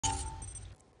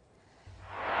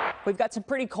We've got some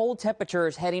pretty cold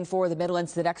temperatures heading for the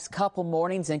Midlands the next couple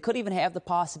mornings and could even have the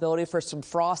possibility for some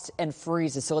frost and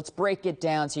freezes. So let's break it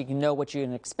down so you can know what you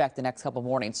can expect the next couple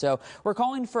mornings. So we're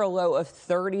calling for a low of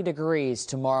 30 degrees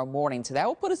tomorrow morning. So that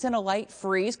will put us in a light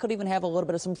freeze, could even have a little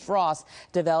bit of some frost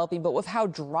developing. But with how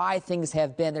dry things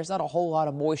have been, there's not a whole lot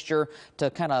of moisture to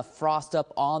kind of frost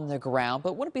up on the ground.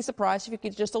 But wouldn't be surprised if you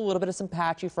get just a little bit of some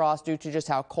patchy frost due to just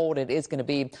how cold it is going to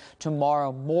be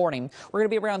tomorrow morning. We're going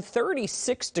to be around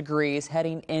 36 degrees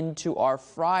heading into our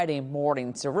Friday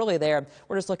morning. So really there,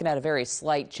 we're just looking at a very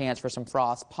slight chance for some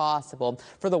frost possible.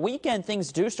 For the weekend,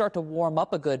 things do start to warm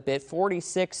up a good bit.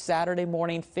 46 Saturday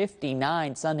morning,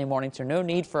 59 Sunday morning. So no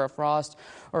need for a frost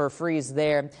or a freeze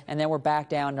there. And then we're back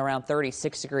down to around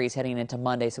 36 degrees heading into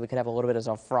Monday. So we could have a little bit of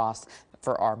a frost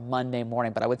for our Monday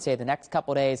morning. But I would say the next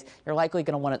couple days, you're likely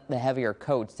going to want the heavier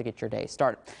coats to get your day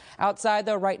started. Outside,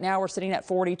 though, right now we're sitting at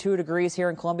 42 degrees here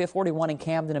in Columbia, 41 in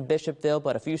Camden and Bishopville,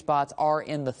 but a few spots are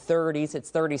in the 30s. It's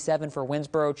 37 for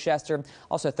Winsboro, Chester,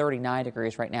 also 39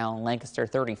 degrees right now in Lancaster,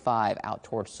 35 out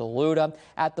towards Saluda.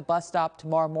 At the bus stop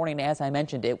tomorrow morning, as I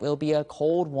mentioned, it will be a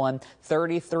cold one,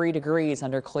 33 degrees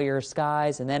under clear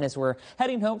skies. And then as we're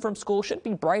heading home from school, should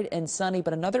be bright and sunny,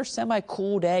 but another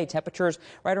semi-cool day. Temperatures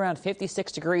right around 56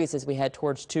 degrees as we head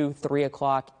towards 3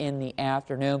 o'clock in the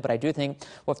afternoon. But I do think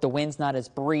if the wind's not as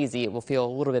breezy, it will feel a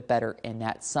little bit better in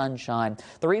that sunshine.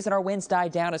 The reason our winds die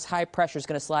down is high pressure is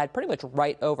going to slide pretty much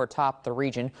right over top the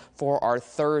region for our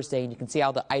Thursday. And you can see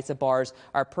how the isobars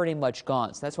are pretty much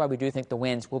gone. So that's why we do think the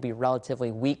winds will be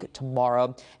relatively weak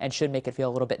tomorrow and should make it feel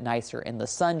a little bit nicer in the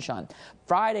sunshine.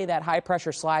 Friday, that high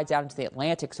pressure slides out into the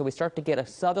Atlantic, so we start to get a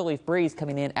southerly breeze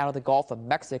coming in out of the Gulf of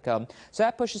Mexico. So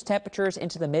that pushes temperatures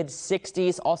into the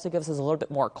mid-60s. Also gives us a little bit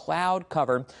more cloud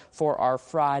cover for our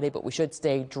Friday, but we should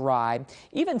stay dry.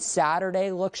 Even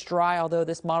Saturday looks dry, although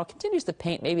this model continues to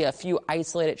paint maybe a few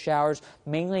isolated showers,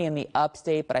 mainly in the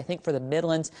upstate. But I think for the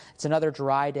Midlands, it's another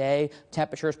dry day.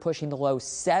 Temperatures pushing the low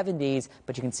 70s,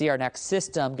 but you can see our next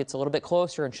system gets a little bit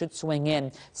closer and should swing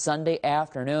in Sunday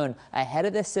afternoon. Ahead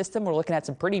of this system, we're looking at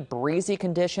some pretty breezy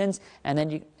conditions, and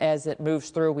then as it moves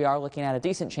through, we are looking at a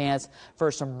decent chance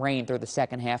for some rain through the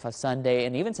second half of Sunday,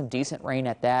 and even some decent rain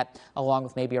at that, along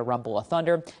with maybe a rumble of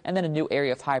thunder. And then a new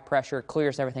area of high pressure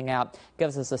clears everything out,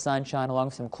 gives us the sunshine along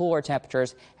with some cooler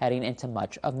temperatures heading into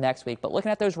much of next week. But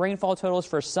looking at those rainfall totals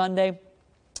for Sunday,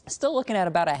 still looking at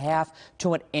about a half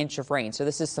to an inch of rain. So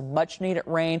this is some much needed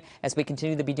rain as we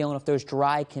continue to be dealing with those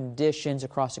dry conditions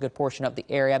across a good portion of the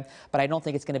area. But I don't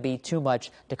think it's going to be too much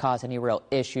to cause any real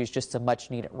issues, just some much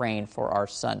needed rain for our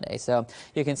Sunday. So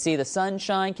you can see the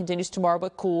sunshine continues tomorrow,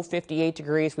 but cool, 58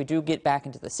 degrees. We do get back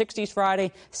into the 60s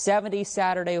Friday, 70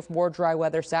 Saturday with more dry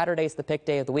weather. Saturday is the pick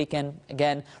day of the weekend.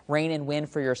 Again, rain and wind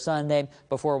for your Sunday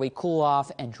before we cool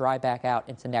off and dry back out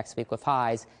into next week with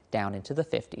highs down into the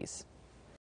 50s.